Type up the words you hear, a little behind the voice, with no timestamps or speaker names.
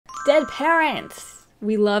Dead parents!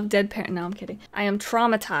 We love dead parents. No, I'm kidding. I am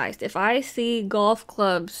traumatized. If I see golf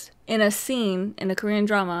clubs in a scene in a Korean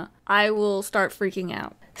drama, I will start freaking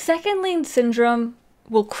out. Second lane syndrome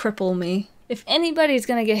will cripple me. If anybody's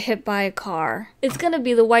gonna get hit by a car, it's gonna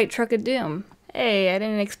be the white truck of doom. Hey, I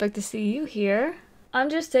didn't expect to see you here. I'm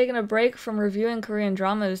just taking a break from reviewing Korean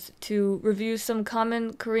dramas to review some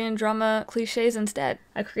common Korean drama cliches instead.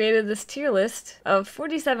 I created this tier list of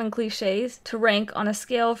 47 cliches to rank on a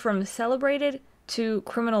scale from celebrated to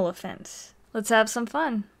criminal offense. Let's have some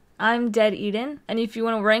fun. I'm Dead Eden, and if you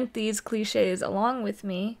want to rank these cliches along with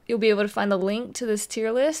me, you'll be able to find the link to this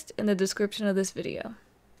tier list in the description of this video.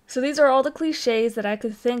 So these are all the cliches that I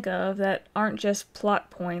could think of that aren't just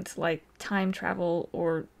plot points like time travel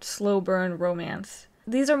or slow burn romance.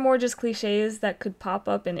 These are more just cliches that could pop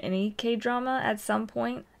up in any K-drama at some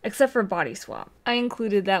point, except for Body Swap. I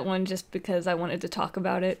included that one just because I wanted to talk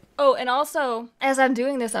about it. Oh, and also, as I'm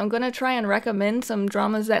doing this, I'm gonna try and recommend some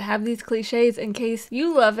dramas that have these cliches in case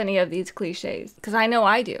you love any of these cliches, because I know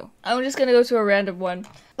I do. I'm just gonna go to a random one.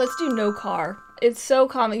 Let's do No Car. It's so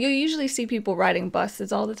common. You usually see people riding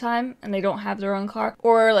buses all the time and they don't have their own car.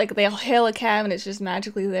 Or like they'll hail a cab and it's just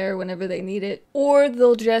magically there whenever they need it. Or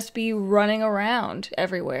they'll just be running around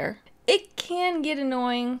everywhere. It can get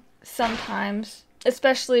annoying sometimes,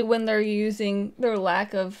 especially when they're using their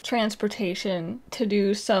lack of transportation to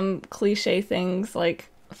do some cliche things like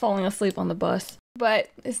falling asleep on the bus. But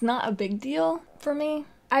it's not a big deal for me.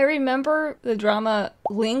 I remember the drama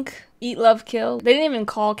Link, Eat, Love, Kill. They didn't even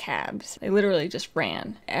call cabs. They literally just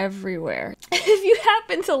ran everywhere. If you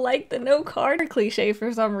happen to like the no car cliche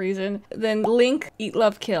for some reason, then Link, Eat,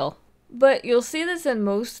 Love, Kill. But you'll see this in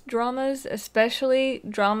most dramas, especially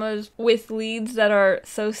dramas with leads that are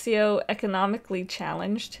socio-economically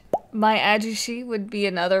challenged. My Ajushi would be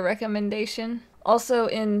another recommendation. Also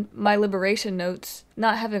in my liberation notes,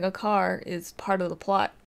 not having a car is part of the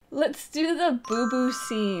plot. Let's do the boo-boo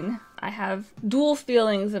scene. I have dual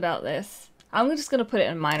feelings about this. I'm just gonna put it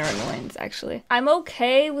in minor annoyance, actually. I'm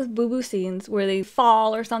okay with boo-boo scenes where they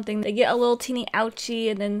fall or something, they get a little teeny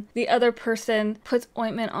ouchie, and then the other person puts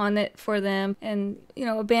ointment on it for them and, you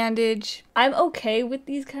know, a bandage. I'm okay with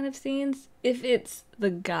these kind of scenes if it's the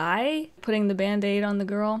guy putting the band-aid on the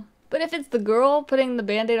girl. But if it's the girl putting the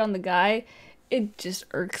band-aid on the guy, it just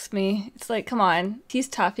irks me. It's like, come on, he's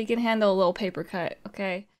tough, he can handle a little paper cut,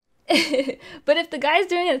 okay? But if the guy's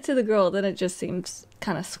doing it to the girl, then it just seems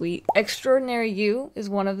kind of sweet. Extraordinary You is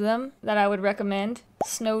one of them that I would recommend.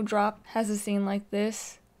 Snowdrop has a scene like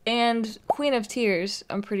this. And Queen of Tears,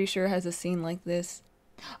 I'm pretty sure, has a scene like this.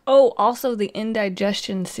 Oh, also the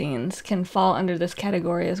indigestion scenes can fall under this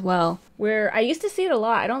category as well. Where I used to see it a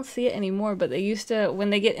lot, I don't see it anymore, but they used to,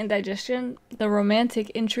 when they get indigestion, the romantic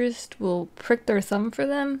interest will prick their thumb for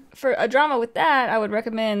them. For a drama with that, I would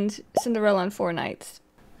recommend Cinderella and Four Knights.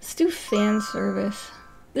 Let's do fan service.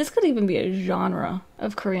 This could even be a genre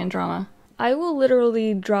of Korean drama. I will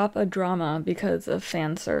literally drop a drama because of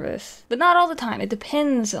fan service. But not all the time. It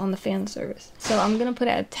depends on the fan service. So I'm gonna put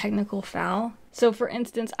it at technical foul. So for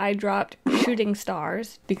instance, I dropped Shooting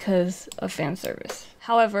Stars because of fan service.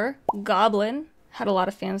 However, Goblin had a lot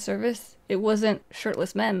of fan service. It wasn't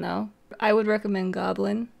shirtless men though. I would recommend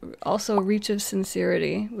Goblin. Also, Reach of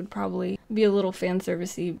Sincerity would probably be a little fan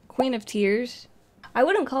servicey. Queen of Tears. I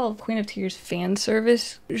wouldn't call Queen of Tears fan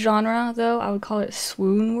service genre, though. I would call it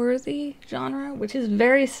swoon-worthy genre, which is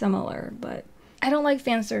very similar, but I don't like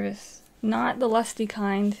fan service. Not the lusty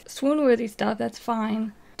kind. Swoon-worthy stuff, that's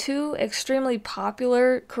fine. Two extremely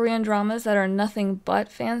popular Korean dramas that are nothing but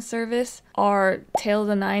fan service are Tale of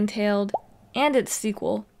the Nine-Tailed and its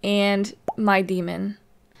sequel, and My Demon.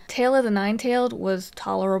 Tale of the Nine-Tailed was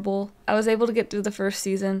tolerable. I was able to get through the first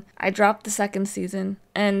season. I dropped the second season.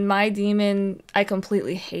 And My Demon, I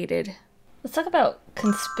completely hated. Let's talk about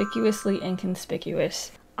Conspicuously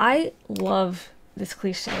Inconspicuous. I love this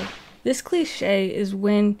cliche. This cliche is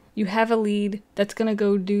when you have a lead that's gonna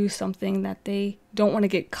go do something that they don't want to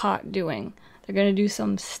get caught doing. They're gonna do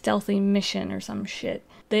some stealthy mission or some shit.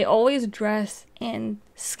 They always dress in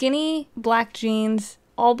skinny black jeans,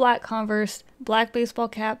 all black Converse, black baseball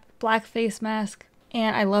cap, black face mask,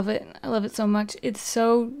 and I love it. I love it so much. It's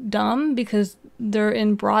so dumb because they're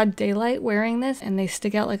in broad daylight wearing this and they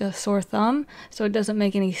stick out like a sore thumb, so it doesn't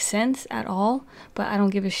make any sense at all, but I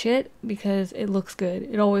don't give a shit because it looks good.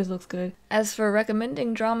 It always looks good. As for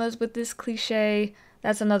recommending dramas with this cliche,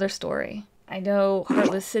 that's another story. I know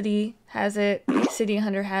Heartless City has it, City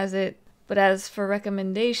Hunter has it, but as for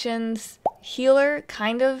recommendations, Healer,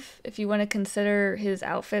 kind of, if you want to consider his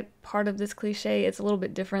outfit part of this cliche. It's a little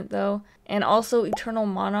bit different though. And also Eternal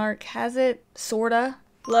Monarch has it, sorta.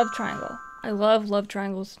 Love Triangle. I love love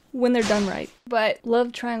triangles when they're done right. But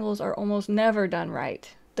love triangles are almost never done right.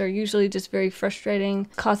 They're usually just very frustrating,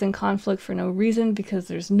 causing conflict for no reason because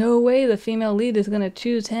there's no way the female lead is going to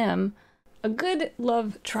choose him. A good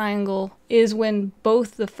love triangle is when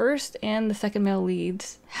both the first and the second male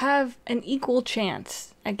leads have an equal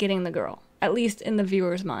chance at getting the girl, at least in the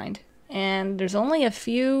viewer's mind. And there's only a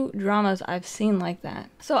few dramas I've seen like that.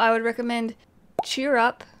 So I would recommend Cheer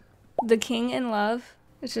Up, The King in Love,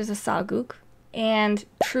 which is a saguk, and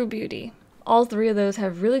True Beauty. All three of those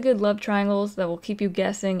have really good love triangles that will keep you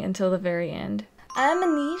guessing until the very end.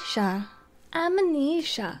 Amnesia.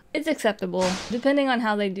 It's acceptable, depending on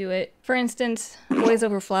how they do it. For instance, Boys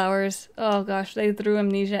Over Flowers. Oh gosh, they threw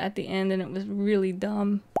Amnesia at the end and it was really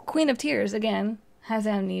dumb. Queen of Tears, again, has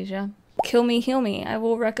Amnesia. Kill Me, Heal Me. I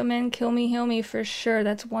will recommend Kill Me, Heal Me for sure.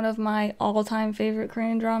 That's one of my all-time favorite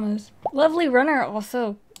Korean dramas. Lovely Runner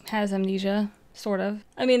also has Amnesia. Sort of.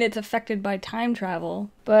 I mean, it's affected by time travel.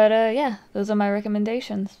 But yeah, those are my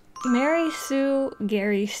recommendations. Mary Sue,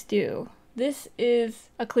 Gary Stu. This is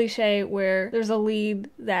a cliche where there's a lead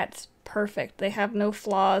that's perfect. They have no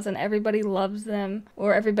flaws and everybody loves them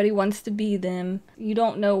or everybody wants to be them. You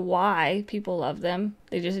don't know why people love them.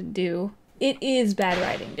 They just do. It is bad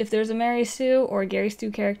writing. If there's a Mary Sue or a Gary Stu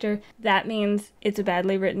character, that means it's a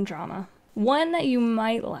badly written drama. One that you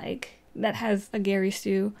might like that has a Gary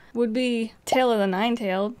Stu would be Tale of the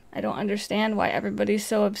Nine-Tailed. I don't understand why everybody's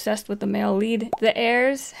so obsessed with the male lead. The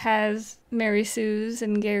Heirs has Mary Sues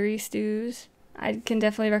and Gary Stews. I can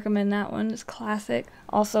definitely recommend that one. It's classic.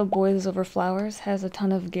 Also, Boys Over Flowers has a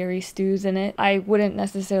ton of Gary Stews in it. I wouldn't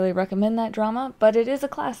necessarily recommend that drama, but it is a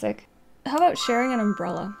classic. How about Sharing an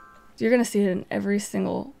Umbrella? You're gonna see it in every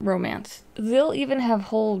single romance. They'll even have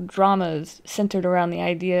whole dramas centered around the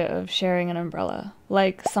idea of sharing an umbrella,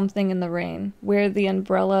 like Something in the Rain, where the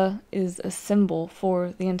umbrella is a symbol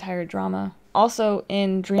for the entire drama. Also,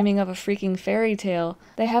 in Dreaming of a Freaking Fairy Tale,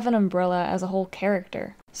 they have an umbrella as a whole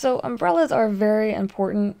character. So umbrellas are very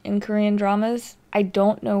important in Korean dramas. I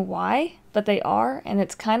don't know why, but they are, and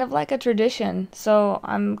it's kind of like a tradition, so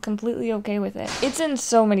I'm completely okay with it. It's in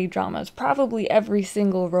so many dramas, probably every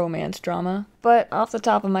single romance drama, but off the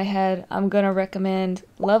top of my head, I'm gonna recommend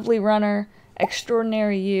Lovely Runner,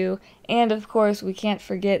 Extraordinary You, and of course, we can't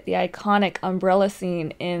forget the iconic umbrella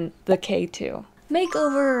scene in The K2.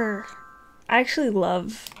 Makeover! I actually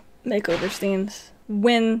love makeover scenes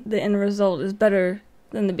when the end result is better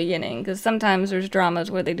than the beginning, because sometimes there's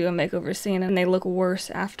dramas where they do a makeover scene and they look worse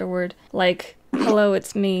afterward, like Hello,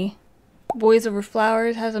 It's Me. Boys Over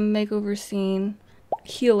Flowers has a makeover scene.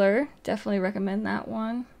 Healer, definitely recommend that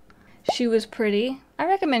one. She Was Pretty, I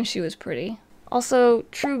recommend She Was Pretty. Also,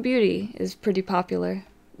 True Beauty is pretty popular.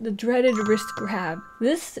 The dreaded wrist grab.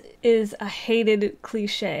 This is a hated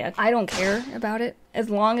cliche. I don't care about it as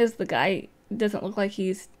long as the guy doesn't look like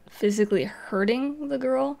he's physically hurting the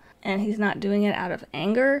girl and he's not doing it out of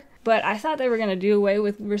anger. But I thought they were going to do away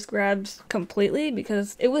with wrist grabs completely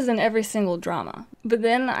because it was in every single drama. But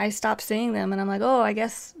then I stopped seeing them and I'm like, oh, I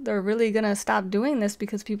guess they're really going to stop doing this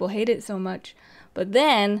because people hate it so much. But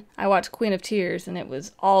then I watched Queen of Tears and it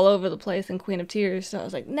was all over the place in Queen of Tears. So I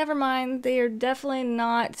was like, never mind, they are definitely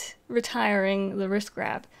not retiring the wrist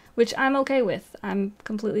grab, which I'm okay with. I'm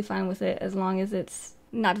completely fine with it as long as it's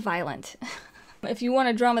not violent. If you want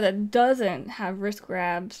a drama that doesn't have wrist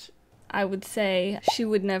grabs, I would say She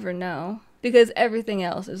Would Never Know, because everything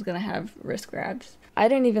else is going to have wrist grabs. I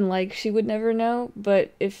didn't even like She Would Never Know,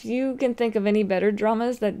 but if you can think of any better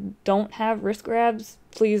dramas that don't have wrist grabs,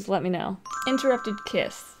 please let me know. Interrupted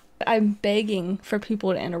Kiss. I'm begging for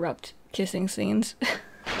people to interrupt kissing scenes.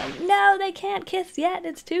 Like, no, they can't kiss yet,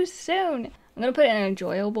 it's too soon. I'm gonna put it in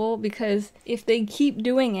enjoyable because if they keep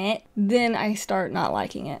doing it, then I start not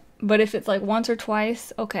liking it. But if it's like once or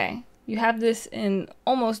twice, okay. You have this in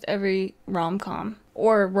almost every rom-com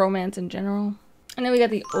or romance in general. And then we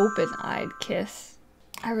got the open-eyed kiss.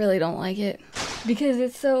 I really don't like it because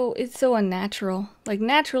it's so unnatural. Like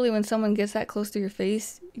naturally when someone gets that close to your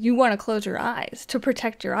face, you want to close your eyes to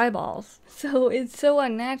protect your eyeballs. So it's so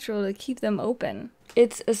unnatural to keep them open.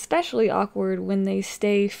 It's especially awkward when they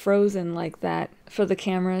stay frozen like that for the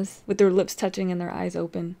cameras with their lips touching and their eyes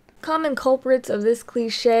open. Common culprits of this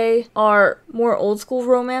cliche are more old school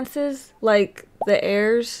romances like The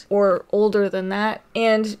Heirs or older than that,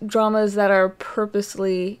 and dramas that are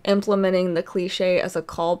purposely implementing the cliche as a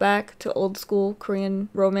callback to old school Korean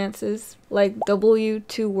romances like W,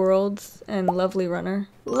 Two Worlds, and Lovely Runner.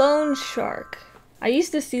 Lone Shark. I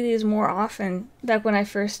used to see these more often back when I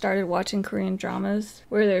first started watching Korean dramas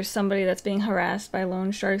where there's somebody that's being harassed by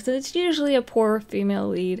loan sharks and it's usually a poor female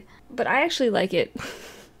lead, but I actually like it.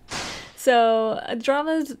 So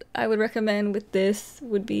dramas I would recommend with this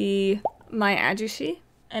would be My Ajushi,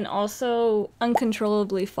 and also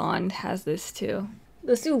Uncontrollably Fond has this too.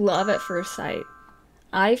 Let's do Love at First Sight.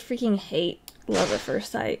 I freaking hate Love at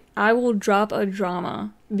First Sight. I will drop a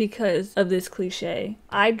drama because of this cliche.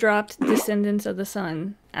 I dropped Descendants of the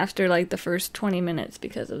Sun after like the first 20 minutes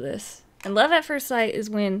because of this. And Love at First Sight is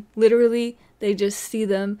when literally they just see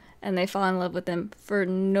them and they fall in love with them for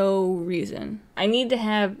no reason. I need to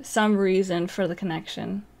have some reason for the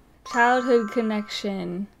connection. Childhood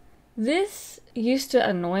connection. This used to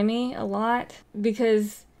annoy me a lot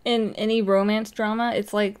because in any romance drama,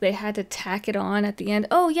 it's like they had to tack it on at the end.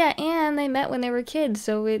 Oh yeah, and they met when they were kids,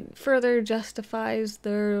 so it further justifies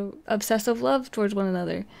their obsessive love towards one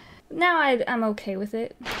another. Now I'm okay with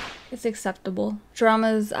it. It's acceptable.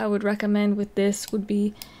 Dramas I would recommend with this would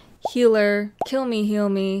be Healer, Kill Me, Heal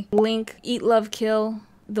Me, Link, Eat, Love, Kill,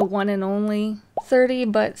 The One and Only, 30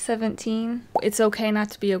 but 17, It's Okay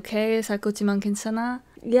Not to Be Okay, Sakochiman Kinsana.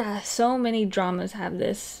 Yeah, so many dramas have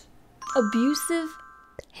this. Abusive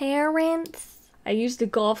Parents. I used a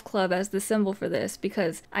golf club as the symbol for this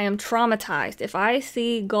because I am traumatized. If I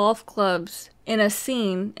see golf clubs in a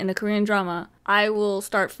scene in a Korean drama, I will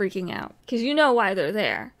start freaking out. Because you know why they're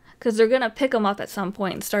there. Because they're going to pick them up at some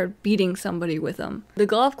point and start beating somebody with them. The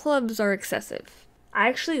golf clubs are excessive. I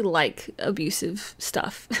actually like abusive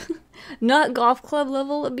stuff. Not golf club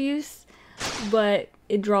level abuse, but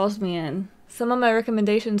it draws me in. Some of my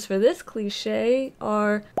recommendations for this cliche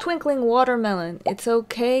are Twinkling Watermelon, It's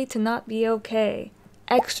Okay to Not Be Okay,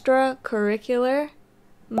 Extracurricular,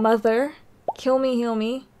 Mother, Kill Me, Heal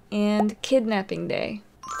Me, and Kidnapping Day.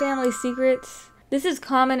 Family Secrets. This is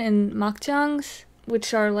common in makjangs,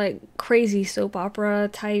 which are like crazy soap opera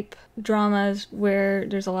type dramas where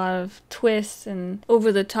there's a lot of twists and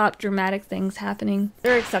over-the-top dramatic things happening.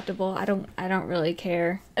 They're acceptable. I don't really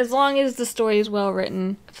care. As long as the story is well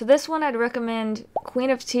written. For this one, I'd recommend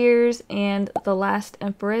Queen of Tears and The Last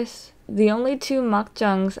Empress. The only two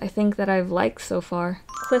makjangs I think that I've liked so far.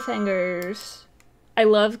 Cliffhangers. I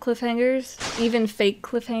love cliffhangers, even fake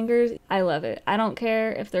cliffhangers. I love it. I don't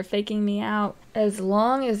care if they're faking me out, as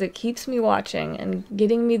long as it keeps me watching and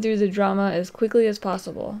getting me through the drama as quickly as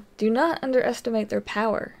possible. Do not underestimate their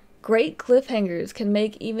power. Great cliffhangers can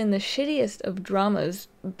make even the shittiest of dramas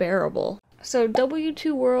bearable. So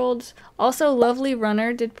W2 Worlds, also Lovely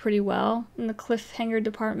Runner did pretty well in the cliffhanger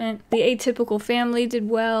department. The Atypical Family did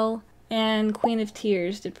well, and Queen of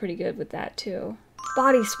Tears did pretty good with that too.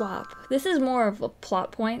 Body swap. This is more of a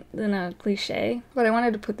plot point than a cliche, but I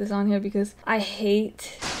wanted to put this on here because I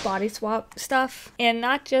hate body swap stuff. And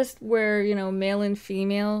not just where, you know, male and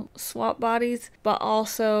female swap bodies, but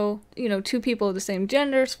also, you know, two people of the same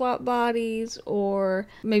gender swap bodies, or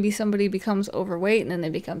maybe somebody becomes overweight and then they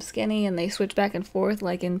become skinny and they switch back and forth,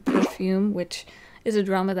 like in Perfume, which is a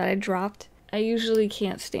drama that I dropped. I usually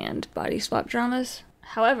can't stand body swap dramas.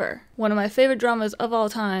 However, one of my favorite dramas of all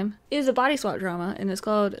time is a body swap drama, and it's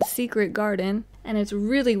called Secret Garden, and it's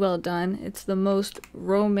really well done. It's the most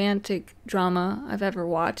romantic drama I've ever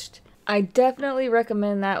watched. I definitely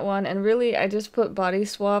recommend that one, and really I just put body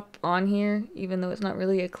swap on here, even though it's not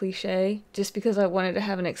really a cliche, just because I wanted to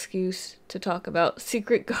have an excuse to talk about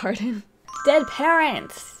Secret Garden. Dead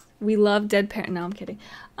Parents! We love Dead Parents. No, I'm kidding.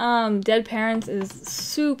 Dead Parents is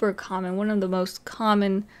super common, one of the most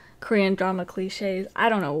common Korean drama cliches. I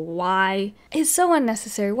don't know why. It's so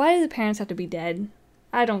unnecessary. Why do the parents have to be dead?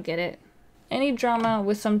 I don't get it. Any drama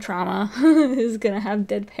with some trauma is gonna have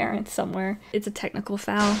dead parents somewhere. It's a technical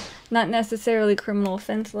foul, not necessarily criminal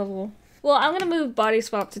offense level. Well, I'm gonna move body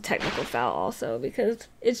swap to technical foul also because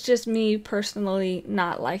it's just me personally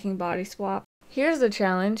not liking body swap. Here's the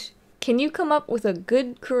challenge. Can you come up with a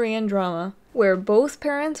good Korean drama where both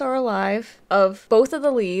parents are alive of both of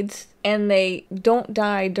the leads and they don't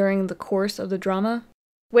die during the course of the drama?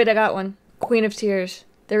 Wait, I got one. Queen of Tears.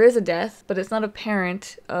 There is a death, but it's not a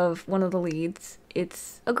parent of one of the leads.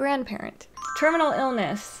 It's a grandparent. Terminal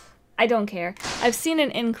illness. I don't care. I've seen an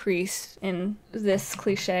increase in this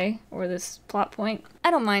cliche or this plot point. I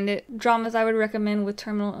don't mind it. Dramas I would recommend with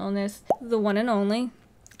terminal illness. The One and Only.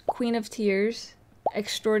 Queen of Tears.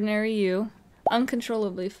 Extraordinary You.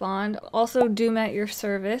 Uncontrollably Fond. Also Doom at Your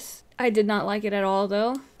Service. I did not like it at all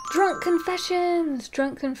though. Drunk Confessions!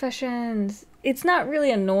 Drunk Confessions. It's not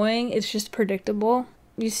really annoying, it's just predictable.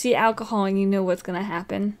 You see alcohol and you know what's gonna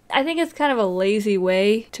happen. I think it's kind of a lazy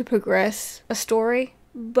way to progress a story,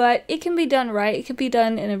 but it can be done right. It can be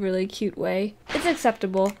done in a really cute way. It's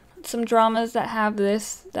acceptable. Some dramas that have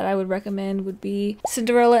this that I would recommend would be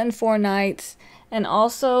Cinderella and Four Knights, and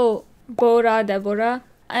also Bora Deborah.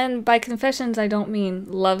 And by confessions, I don't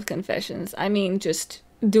mean love confessions. I mean just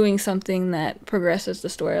doing something that progresses the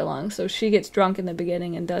story along. So she gets drunk in the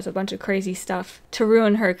beginning and does a bunch of crazy stuff to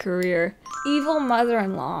ruin her career. Evil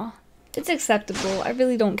mother-in-law. It's acceptable. I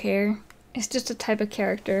really don't care. It's just a type of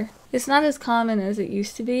character. It's not as common as it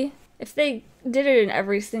used to be. If they did it in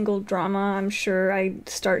every single drama, I'm sure I'd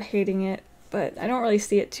start hating it, but I don't really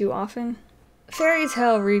see it too often.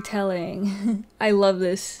 Fairytale Retelling. I love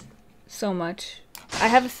this so much. I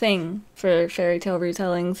have a thing for fairytale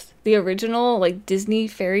retellings. The original, like, Disney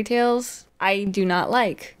fairy tales, I do not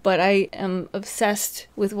like, but I am obsessed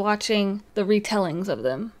with watching the retellings of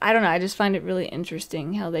them. I don't know, I just find it really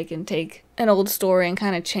interesting how they can take an old story and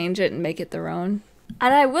kind of change it and make it their own.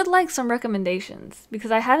 And I would like some recommendations,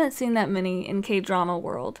 because I haven't seen that many in K-drama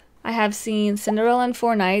world. I have seen Cinderella and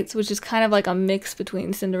Four Knights, which is kind of like a mix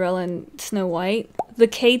between Cinderella and Snow White. The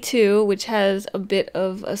K2, which has a bit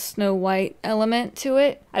of a Snow White element to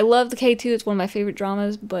it. I love the K2, it's one of my favorite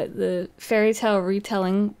dramas, but the fairytale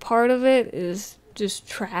retelling part of it is just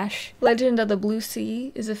trash. Legend of the Blue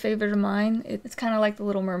Sea is a favorite of mine. It's kind of like The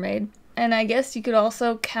Little Mermaid. And I guess you could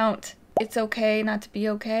also count It's Okay Not to Be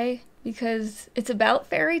Okay, because it's about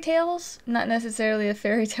fairy tales, not necessarily a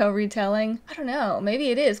fairy tale retelling. I don't know, maybe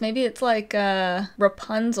it is. Maybe it's like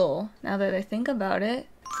Rapunzel, now that I think about it.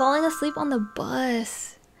 Falling asleep on the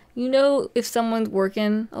bus. You know, if someone's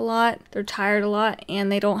working a lot, they're tired a lot,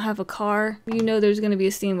 and they don't have a car, you know there's gonna be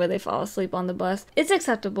a scene where they fall asleep on the bus. It's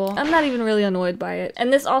acceptable. I'm not even really annoyed by it.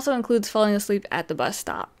 And this also includes falling asleep at the bus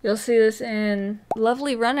stop. You'll see this in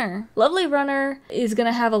Lovely Runner. Lovely Runner is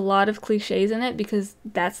gonna have a lot of cliches in it because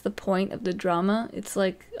that's the point of the drama. It's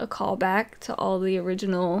like a callback to all the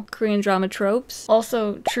original Korean drama tropes.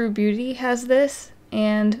 Also, True Beauty has this,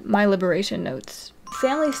 and My Liberation Notes.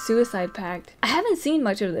 Family Suicide Pact. I haven't seen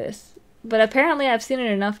much of this, but apparently I've seen it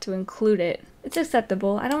enough to include it. It's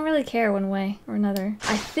acceptable. I don't really care one way or another.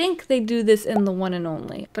 I think they do this in The One and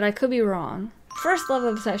Only, but I could be wrong. First Love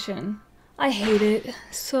Obsession. I hate it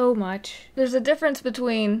so much. There's a difference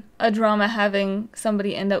between a drama having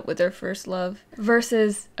somebody end up with their first love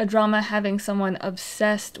versus a drama having someone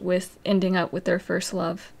obsessed with ending up with their first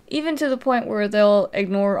love. Even to the point where they'll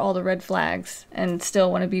ignore all the red flags and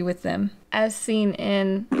still want to be with them, as seen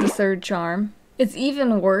in The Third Charm. It's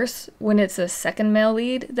even worse when it's a second male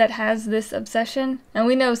lead that has this obsession, and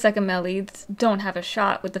we know second male leads don't have a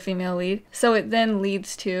shot with the female lead, so it then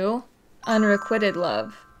leads to Unrequited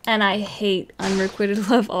Love. And I hate Unrequited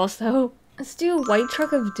Love also. Let's do White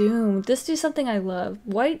Truck of Doom. Let's do something I love.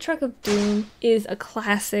 White Truck of Doom is a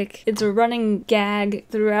classic. It's a running gag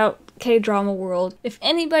throughout K-drama world. If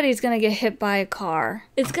anybody's gonna get hit by a car,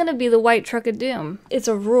 it's gonna be the White Truck of Doom. It's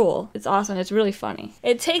a rule. It's awesome. It's really funny.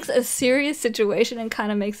 It takes a serious situation and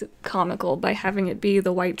kind of makes it comical by having it be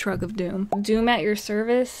the White Truck of Doom. Doom at Your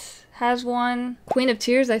Service has one. Queen of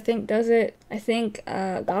Tears, I think, does it. I think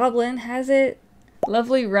Goblin has it.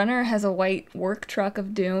 Lovely Runner has a white work truck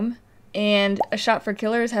of doom. And A Shot for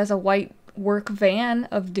Killers has a white work van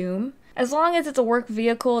of doom. As long as it's a work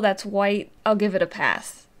vehicle that's white, I'll give it a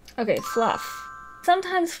pass. Okay, fluff.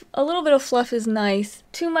 Sometimes a little bit of fluff is nice.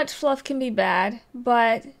 Too much fluff can be bad,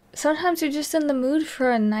 but sometimes you're just in the mood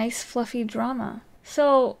for a nice fluffy drama.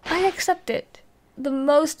 So I accept it. The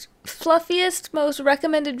most fluffiest, most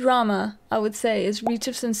recommended drama, I would say, is Reach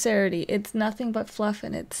of Sincerity. It's nothing but fluff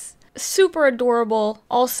and it's super adorable.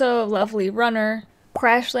 Also, Lovely Runner.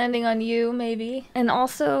 Crash Landing on You, maybe. And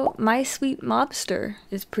also, My Sweet Mobster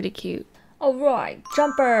is pretty cute. Alright,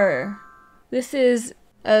 Jumper. This is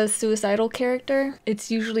a suicidal character. It's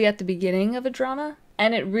usually at the beginning of a drama,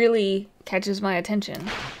 and it really catches my attention.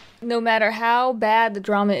 No matter how bad the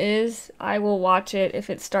drama is, I will watch it if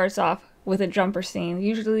it starts off with a jumper scene.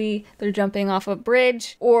 Usually they're jumping off a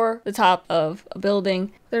bridge or the top of a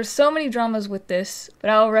building. There's so many dramas with this, but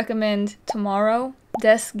I'll recommend Tomorrow,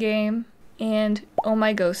 Death's Game, and Oh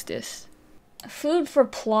My Ghostess. Food for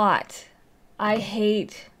plot. I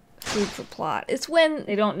hate food for plot. It's when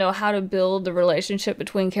they don't know how to build the relationship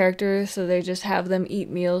between characters, so they just have them eat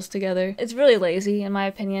meals together. It's really lazy, in my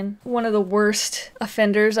opinion. One of the worst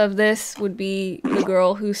offenders of this would be the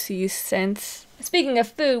girl who sees scents. Speaking of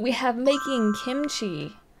food, we have making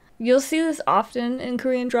kimchi. You'll see this often in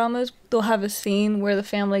Korean dramas. They'll have a scene where the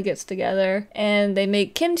family gets together and they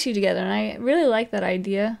make kimchi together, and I really like that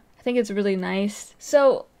idea. I think it's really nice.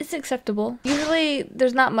 So it's acceptable. Usually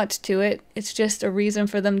there's not much to it. It's just a reason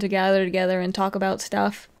for them to gather together and talk about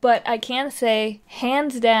stuff. But I can say,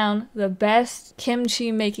 hands down, the best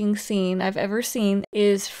kimchi making scene I've ever seen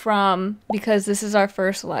is from Because This Is Our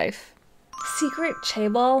First Life. Secret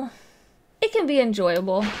Chaebol. It can be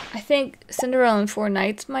enjoyable. I think Cinderella and Four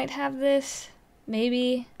Knights might have this.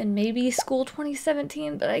 maybe, and maybe School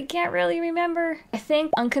 2017, but I can't really remember. I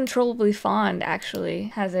think Uncontrollably Fond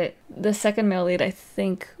actually has it. The second male lead, I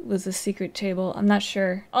think, was a secret Chaebol. I'm not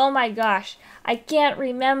sure. Oh my gosh, I can't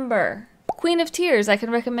remember. Queen of Tears, I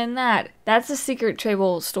can recommend that. That's a secret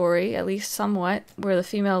Chaebol story, at least somewhat, where the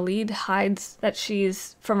female lead hides that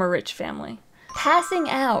she's from a rich family. Passing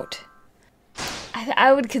Out.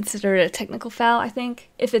 I would consider it a technical foul, I think,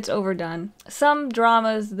 if it's overdone. Some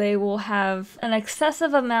dramas, they will have an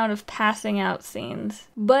excessive amount of passing out scenes.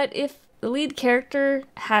 But if the lead character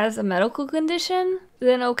has a medical condition,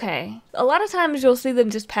 then okay. A lot of times you'll see them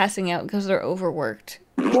just passing out because they're overworked.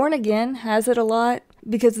 Born Again has it a lot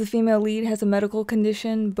because the female lead has a medical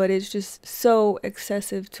condition, but it's just so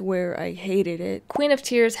excessive to where I hated it. Queen of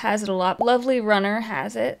Tears has it a lot. Lovely Runner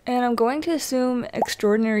has it. And I'm going to assume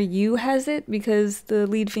Extraordinary You has it because the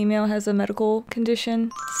lead female has a medical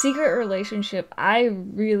condition. Secret Relationship. I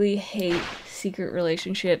really hate secret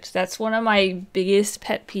relationships. That's one of my biggest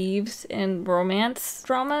pet peeves in romance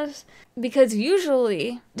dramas. Because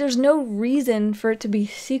usually, there's no reason for it to be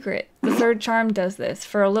secret. The Third Charm does this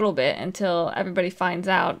for a little bit until everybody finds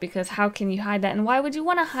out, because how can you hide that? And why would you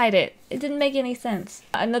want to hide it? It didn't make any sense.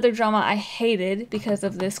 Another drama I hated because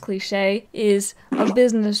of this cliche is A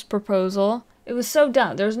Business Proposal. It was so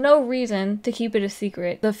dumb. There's no reason to keep it a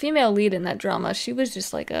secret. The female lead in that drama, she was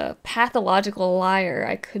just like a pathological liar.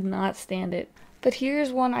 I could not stand it. But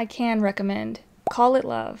here's one I can recommend. Call It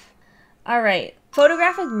Love. Alright.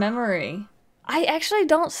 Photographic Memory. I actually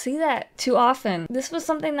don't see that too often. This was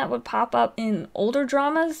something that would pop up in older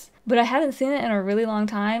dramas, but I haven't seen it in a really long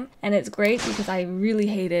time, and it's great because I really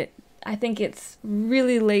hate it. I think it's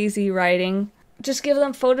really lazy writing. Just give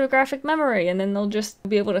them photographic memory and then they'll just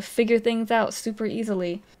be able to figure things out super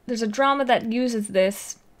easily. There's a drama that uses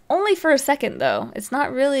this only for a second though. It's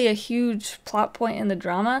not really a huge plot point in the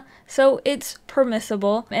drama, so it's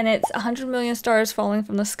permissible, and it's 100 Million Stars Falling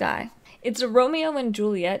from the Sky. It's a Romeo and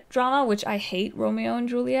Juliet drama, which I hate Romeo and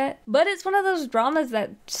Juliet, but it's one of those dramas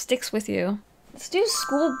that sticks with you. Let's do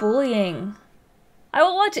School Bullying. I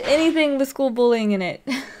will watch anything with school bullying in it.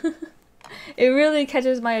 It really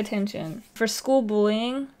catches my attention. For school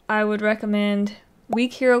bullying, I would recommend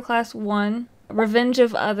Weak Hero Class 1, Revenge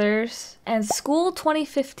of Others, and School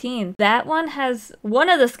 2015. That one has one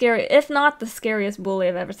of the scary, if not the scariest bully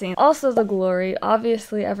I've ever seen. Also The Glory.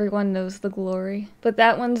 Obviously everyone knows The Glory, but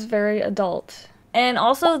that one's very adult. And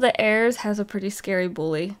also The Heirs has a pretty scary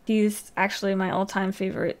bully. He's actually my all-time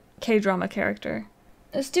favorite K-drama character.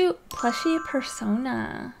 Let's do Plushie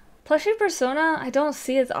Persona. Plushie Persona I don't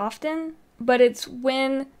see as often, but it's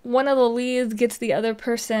when one of the leads gets the other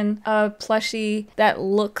person a plushie that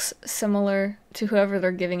looks similar to whoever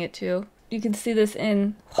they're giving it to. You can see this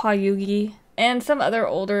in Hwayugi and some other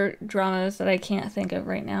older dramas that I can't think of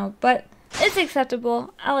right now, but it's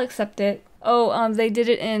acceptable. I'll accept it. Oh, they did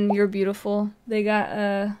it in You're Beautiful. They got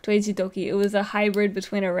a Doki. It was a hybrid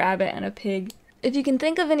between a rabbit and a pig. If you can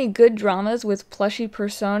think of any good dramas with plushie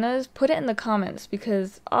personas, put it in the comments,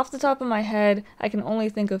 because off the top of my head, I can only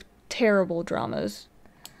think of terrible dramas.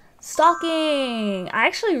 Stalking! I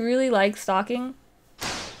actually really like Stalking.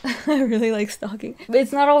 I really like Stalking.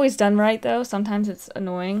 It's not always done right though, sometimes it's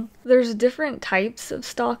annoying. There's different types of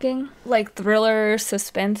stalking, like thriller,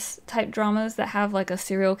 suspense type dramas that have like a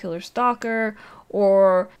serial killer stalker,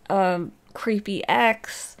 or creepy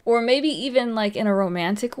ex, or maybe even like in a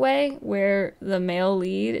romantic way where the male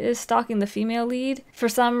lead is stalking the female lead for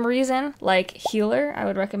some reason, like Healer. I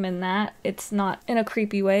would recommend that. It's not in a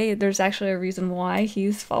creepy way. There's actually a reason why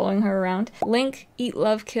he's following her around. Link, Eat,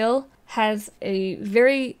 Love, Kill has a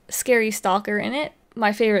very scary stalker in it.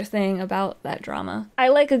 My favorite thing about that drama. I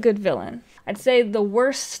like a good villain. I'd say the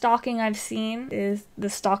worst stalking I've seen is the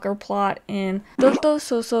stalker plot in Doto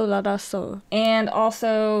Soso Raraso. And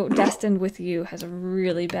also Destined with You has a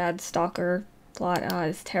really bad stalker plot.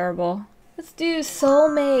 It's terrible. Let's do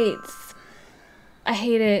Soulmates. I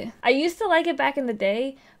hate it. I used to like it back in the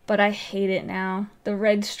day, but I hate it now. The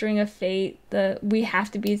red string of fate, the we have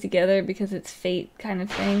to be together because it's fate kind of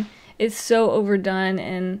thing. It's so overdone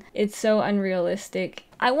and it's so unrealistic.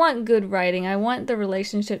 I want good writing. I want the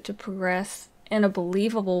relationship to progress in a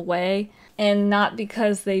believable way, and not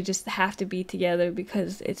because they just have to be together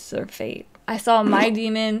because it's their fate. I saw My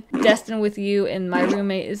Demon, Destined with You, and My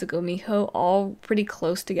Roommate is a Gomiho all pretty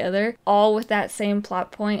close together, all with that same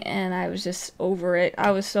plot point, and I was just over it.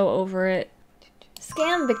 I was so over it.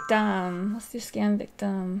 Scam Victim. Let's do Scam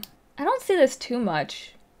Victim. I don't see this too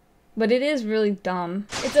much. but it is really dumb.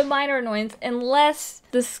 It's a minor annoyance unless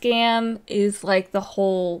the scam is like the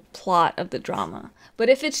whole plot of the drama. But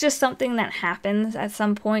if it's just something that happens at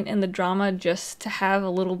some point in the drama just to have a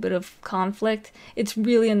little bit of conflict, it's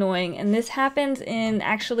really annoying. And this happens in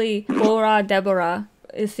actually Bora Deborah.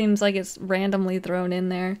 It seems like it's randomly thrown in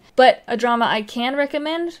there. But a drama I can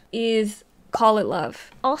recommend is Call It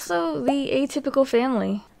Love. Also, The Atypical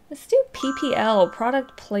Family. Let's do PPL,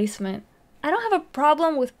 product placement. I don't have a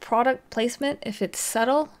problem with product placement if it's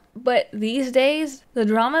subtle, but these days, the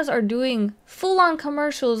dramas are doing full-on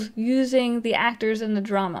commercials using the actors in the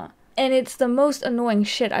drama. And it's the most annoying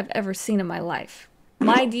shit I've ever seen in my life.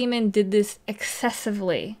 My Demon did this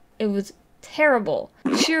excessively. It was terrible.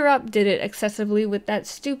 Cheer Up did it excessively with that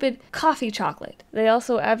stupid coffee chocolate. They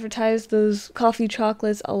also advertised those coffee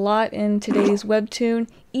chocolates a lot in today's webtoon.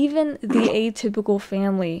 Even The Atypical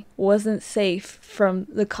Family wasn't safe from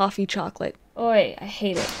the coffee chocolate. Oi, I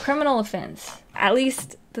hate it. Criminal offense. At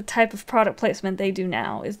least the type of product placement they do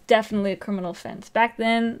now is definitely a criminal offense. Back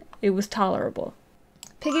then, it was tolerable.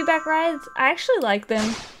 Piggyback Rides, I actually like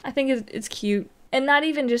them. I think it's cute. And not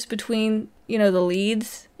even just between, you know, the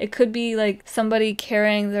leads. It could be like somebody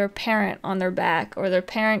carrying their parent on their back or their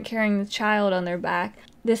parent carrying the child on their back.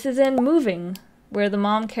 This is in Moving, where the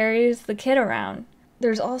mom carries the kid around.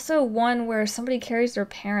 There's also one where somebody carries their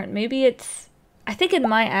parent. Maybe it's, I think in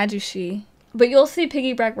My Idiocy. But you'll see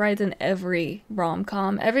piggyback rides in every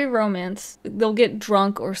rom-com, every romance. They'll get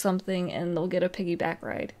drunk or something and they'll get a piggyback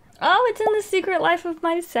ride. Oh, it's in The Secret Life of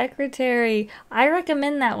My Secretary. I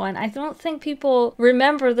recommend that one. I don't think people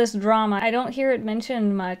remember this drama. I don't hear it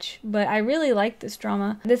mentioned much, but I really like this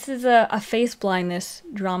drama. This is a face blindness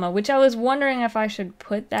drama, which I was wondering if I should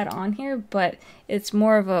put that on here, but it's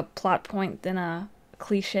more of a plot point than a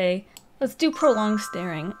cliche. Let's do prolonged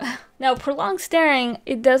staring. Now, prolonged staring,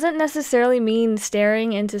 it doesn't necessarily mean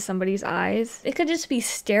staring into somebody's eyes. It could just be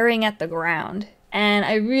staring at the ground. And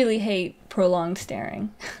I really hate prolonged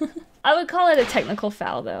staring. I would call it a technical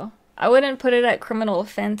foul, though. I wouldn't put it at criminal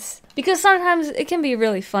offense. Because sometimes it can be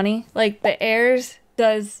really funny. Like, The Heirs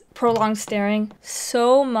does prolonged staring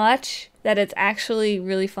so much that it's actually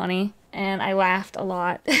really funny. And I laughed a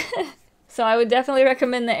lot. So I would definitely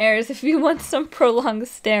recommend The Heirs if you want some prolonged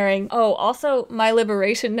staring. Oh, also, My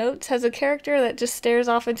Liberation Notes has a character that just stares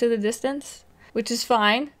off into the distance, which is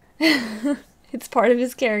fine. It's part of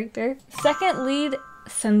his character. Second lead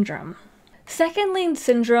syndrome. Second lead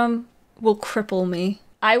syndrome will cripple me.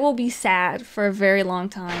 I will be sad for a very long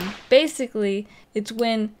time. Basically, it's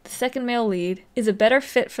when the second male lead is a better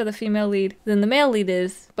fit for the female lead than the male lead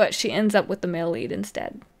is, but she ends up with the male lead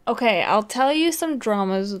instead. Okay, I'll tell you some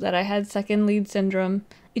dramas that I had second lead syndrome.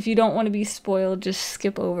 If you don't want to be spoiled, just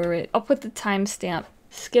skip over it. I'll put the timestamp.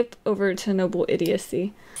 Skip over to Noble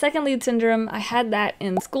Idiocy. Second lead syndrome, I had that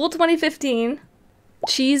in School 2015,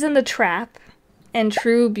 Cheese in the Trap, and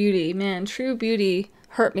True Beauty. Man, True Beauty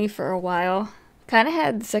hurt me for a while. Kind of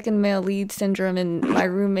had second male lead syndrome in My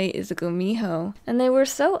Roommate is a Gomiho, and they were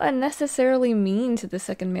so unnecessarily mean to the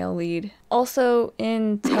second male lead. Also,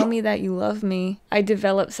 in Tell Me That You Love Me, I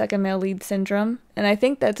developed second male lead syndrome, and I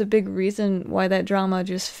think that's a big reason why that drama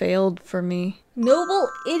just failed for me. Noble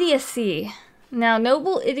Idiocy. Now,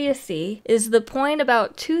 Noble Idiocy is the point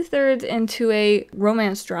about 2/3 into a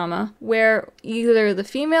romance drama where either the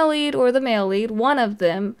female lead or the male lead, one of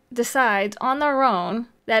them, decides on their own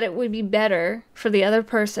that it would be better for the other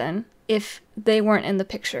person if they weren't in the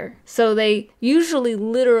picture. So they usually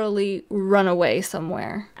literally run away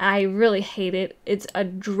somewhere. I really hate it. It's a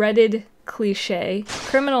dreaded cliche.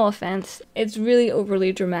 Criminal offense. It's really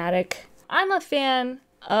overly dramatic. I'm a fan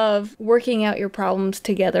of working out your problems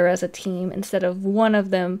together as a team instead of one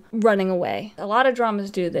of them running away. A lot of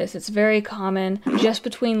dramas do this. It's very common. Just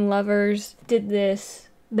Between Lovers did this.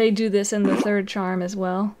 They do this in The Third Charm as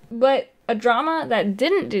well. But a drama that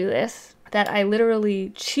didn't do this, that I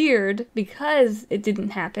literally cheered because it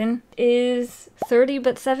didn't happen, is 30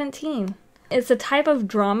 But 17. It's a type of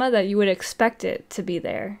drama that you would expect it to be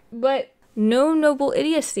there. But no Noble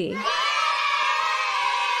Idiocy.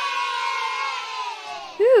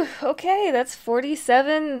 Whew, okay, that's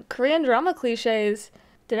 47 Korean drama cliches.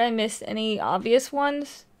 Did I miss any obvious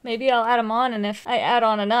ones? Maybe I'll add them on, and if I add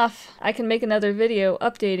on enough, I can make another video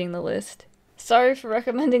updating the list. Sorry for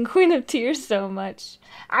recommending Queen of Tears so much.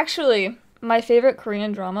 Actually, my favorite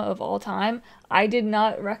Korean drama of all time, I did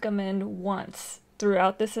not recommend once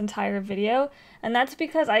throughout this entire video, and that's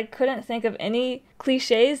because I couldn't think of any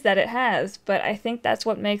cliches that it has, but I think that's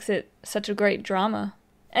what makes it such a great drama.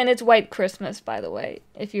 And it's White Christmas, by the way,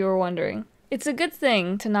 if you were wondering. It's a good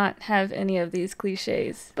thing to not have any of these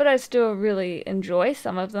cliches, but I still really enjoy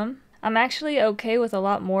some of them. I'm actually okay with a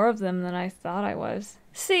lot more of them than I thought I was.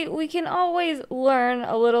 See, we can always learn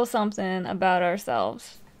a little something about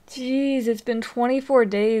ourselves. Jeez, it's been 24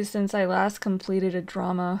 days since I last completed a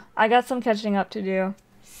drama. I got some catching up to do.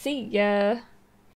 See ya!